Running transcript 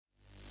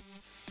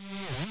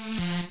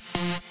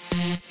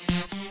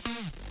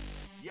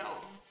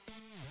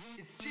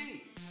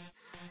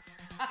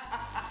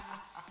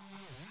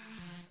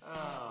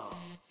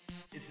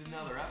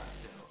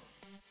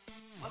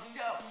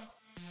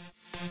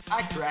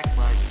crack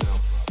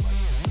myself up. I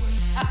swear.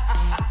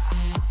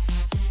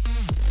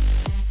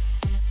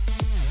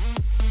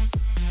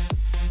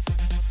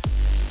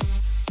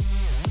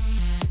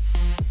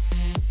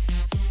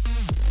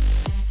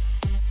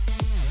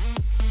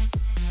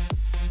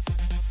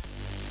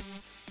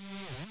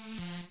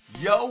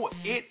 Yo,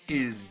 it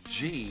is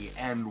G,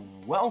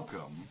 and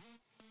welcome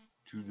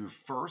to the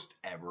first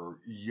ever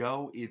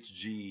Yo, It's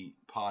G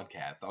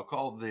podcast. I'll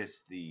call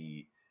this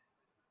the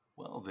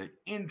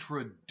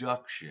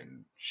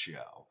introduction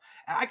show.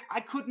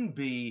 I couldn't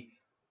be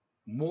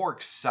more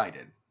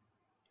excited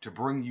to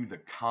bring you the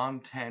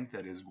content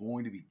that is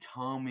going to be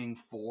coming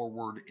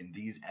forward in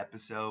these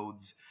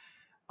episodes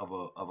of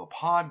a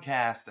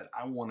podcast that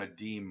I want to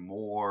deem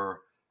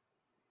more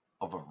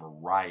of a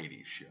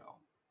variety show.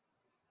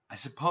 I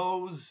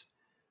suppose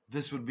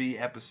this would be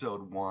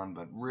episode 1,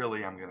 but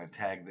really I'm going to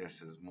tag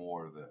this as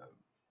more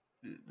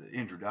the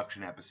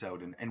introduction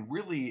episode. And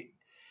really,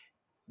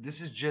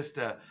 this is just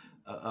a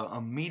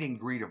meet and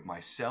greet of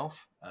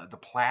myself, the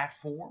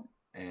platform,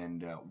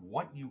 and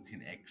what you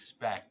can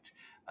expect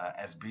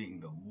as being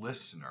the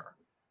listener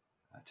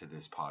to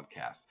this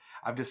podcast.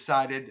 I've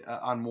decided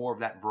on more of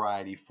that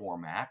variety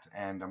format,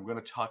 and I'm going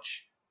to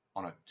touch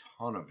on a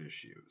ton of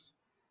issues.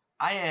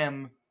 I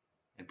am,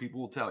 and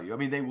people will tell you,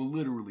 they will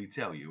literally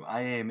tell you,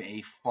 I am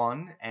a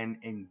fun and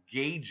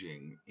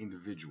engaging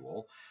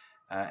individual,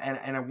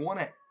 and I want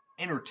to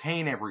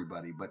entertain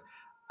everybody, but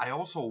I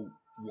also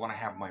want to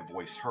have my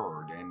voice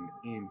heard, and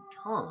in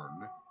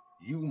turn,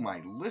 you,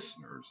 my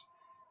listeners,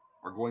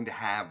 are going to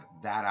have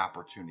that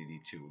opportunity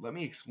too. Let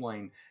me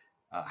explain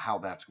how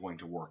that's going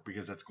to work,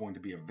 because that's going to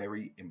be a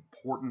very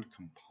important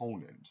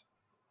component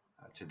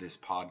to this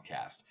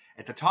podcast.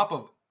 At the top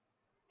of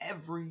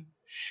every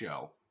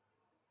show,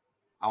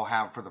 I'll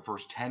have for the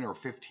first 10 or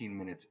 15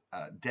 minutes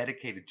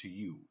dedicated to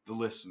you, the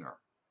listener,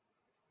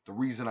 the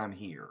reason I'm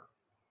here.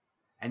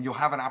 And you'll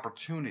have an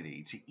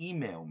opportunity to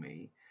email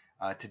me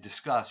to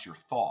discuss your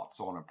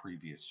thoughts on a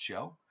previous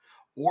show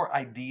or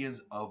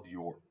ideas of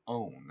your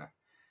own.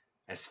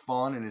 As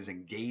fun and as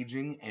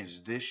engaging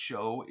as this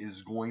show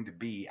is going to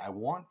be, I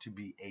want to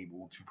be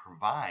able to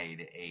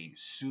provide a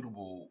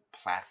suitable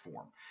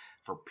platform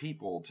for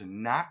people to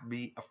not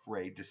be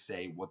afraid to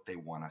say what they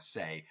want to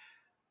say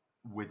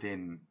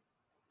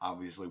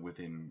obviously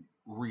within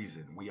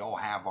reason. We all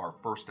have our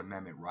First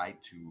Amendment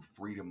right to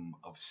freedom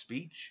of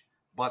speech,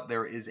 but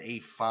there is a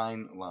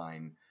fine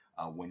line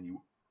when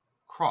you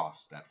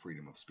cross that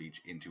freedom of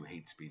speech into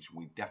hate speech.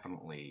 We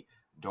definitely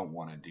don't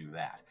want to do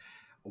that.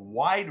 A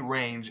wide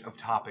range of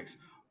topics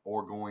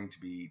are going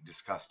to be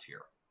discussed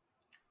here.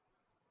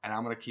 And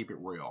I'm going to keep it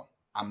real.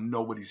 I'm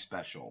nobody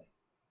special.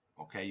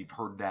 Okay, you've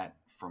heard that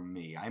from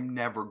me. I'm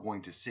never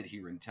going to sit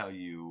here and tell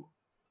you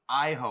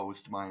I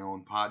host my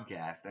own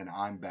podcast and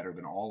I'm better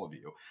than all of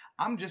you.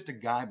 I'm just a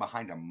guy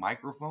behind a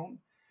microphone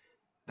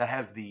that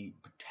has the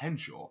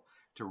potential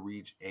to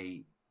reach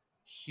a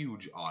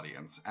huge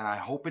audience, and I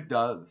hope it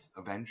does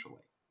eventually.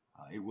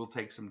 It will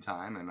take some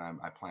time, and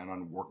I plan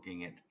on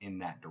working it in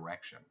that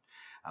direction.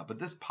 But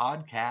this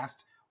podcast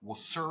will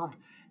serve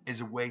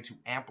as a way to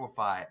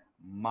amplify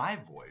my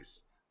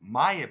voice,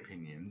 my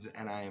opinions,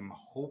 and I am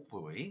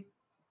hopefully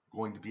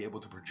going to be able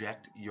to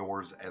project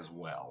yours as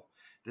well.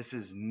 This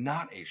is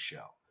not a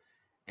show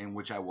in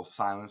which I will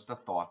silence the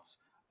thoughts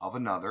of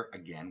another,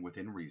 again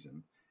within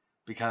reason,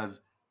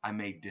 because I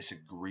may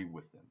disagree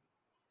with them.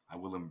 I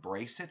will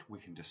embrace it, we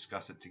can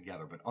discuss it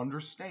together, but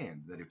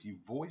understand that if you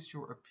voice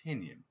your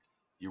opinion,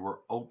 you are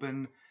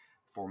open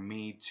for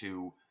me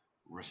to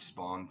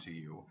respond to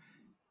you,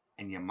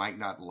 and you might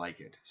not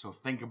like it. So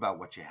think about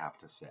what you have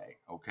to say,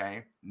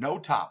 okay? No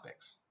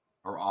topics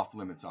are off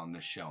limits on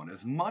this show. And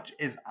as much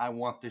as I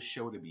want this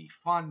show to be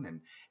fun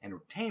and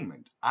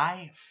entertainment,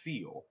 I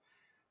feel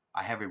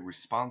I have a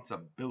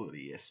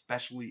responsibility,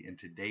 especially in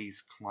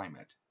today's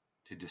climate,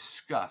 to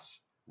discuss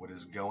what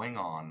is going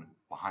on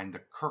behind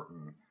the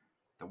curtain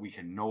that we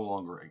can no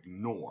longer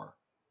ignore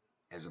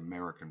as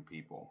American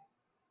people.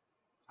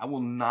 I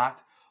will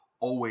not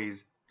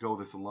always go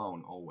this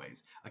alone,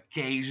 always.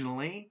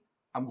 Occasionally,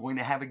 I'm going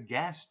to have a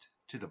guest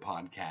to the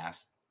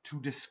podcast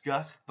to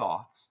discuss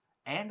thoughts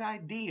and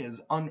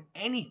ideas on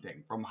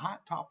anything from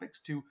hot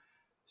topics to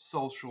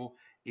social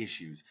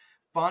issues.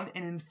 Fun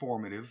and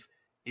informative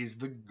is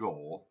the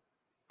goal,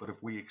 but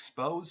if we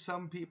expose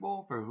some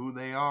people for who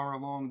they are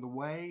along the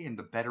way in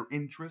the better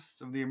interests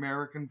of the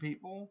American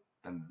people,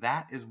 then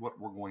that is what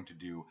we're going to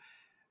do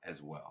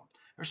as well.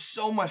 There's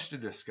so much to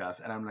discuss,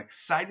 and I'm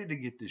excited to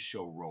get this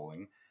show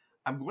rolling.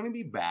 I'm going to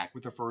be back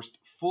with the first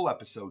full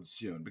episode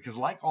soon, because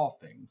like all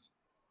things,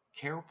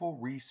 careful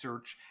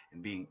research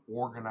and being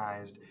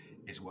organized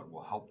is what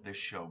will help this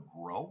show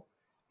grow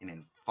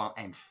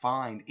and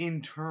find,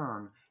 in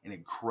turn, an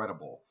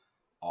incredible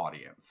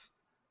audience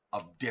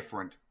of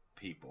different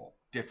people,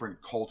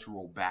 different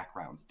cultural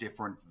backgrounds,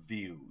 different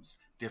views,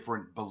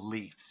 different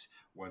beliefs,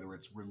 whether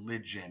it's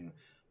religion,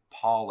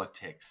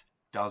 politics,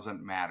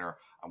 doesn't matter.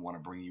 I want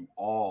to bring you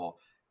all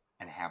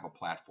and have a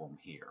platform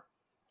here.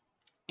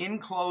 In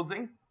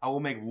closing, I will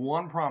make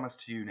one promise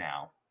to you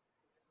now.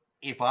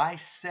 If I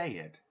say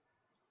it,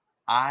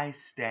 I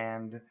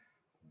stand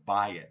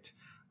by it.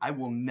 I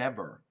will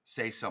never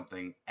say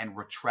something and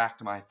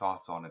retract my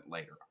thoughts on it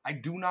later. I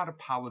do not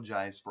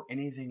apologize for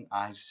anything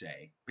I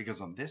say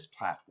because on this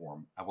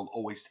platform, I will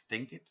always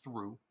think it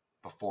through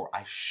before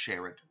I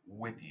share it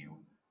with you,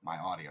 my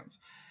audience.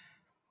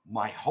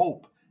 My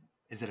hope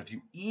is that if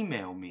you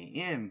email me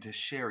in to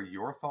share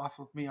your thoughts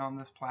with me on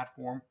this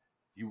platform,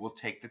 you will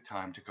take the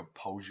time to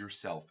compose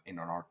yourself in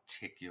an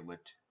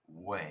articulate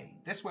way.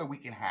 This way, we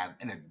can have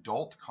an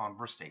adult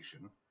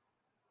conversation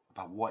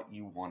about what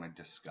you want to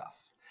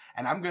discuss.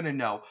 And I'm going to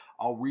know,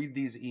 I'll read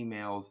these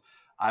emails,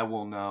 I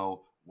will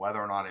know whether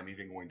or not I'm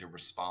even going to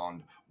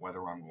respond,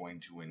 whether I'm going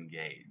to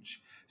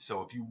engage.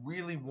 So if you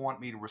really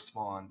want me to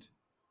respond,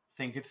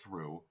 think it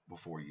through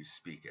before you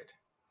speak it.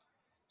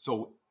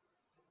 So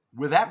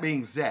with that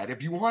being said,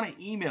 if you want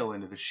to email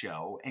into the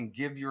show and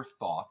give your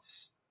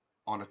thoughts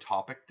on a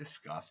topic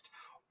discussed,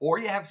 or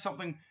you have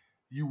something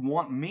you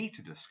want me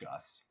to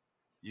discuss,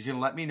 you can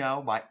let me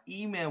know by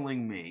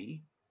emailing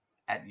me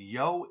at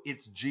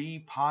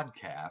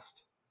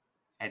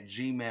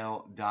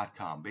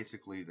yoitsgpodcast@gmail.com.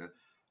 Basically, the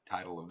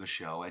title of the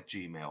show at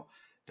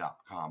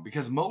gmail.com.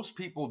 Because most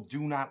people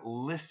do not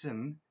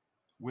listen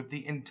with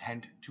the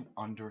intent to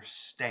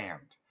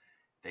understand,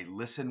 they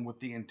listen with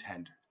the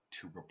intent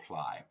to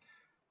reply.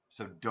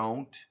 So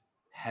don't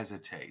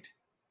hesitate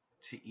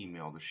to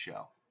email the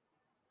show.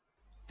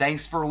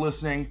 Thanks for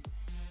listening,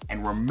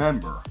 and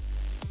remember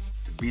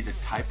to be the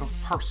type of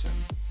person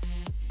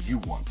you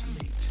want to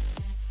meet.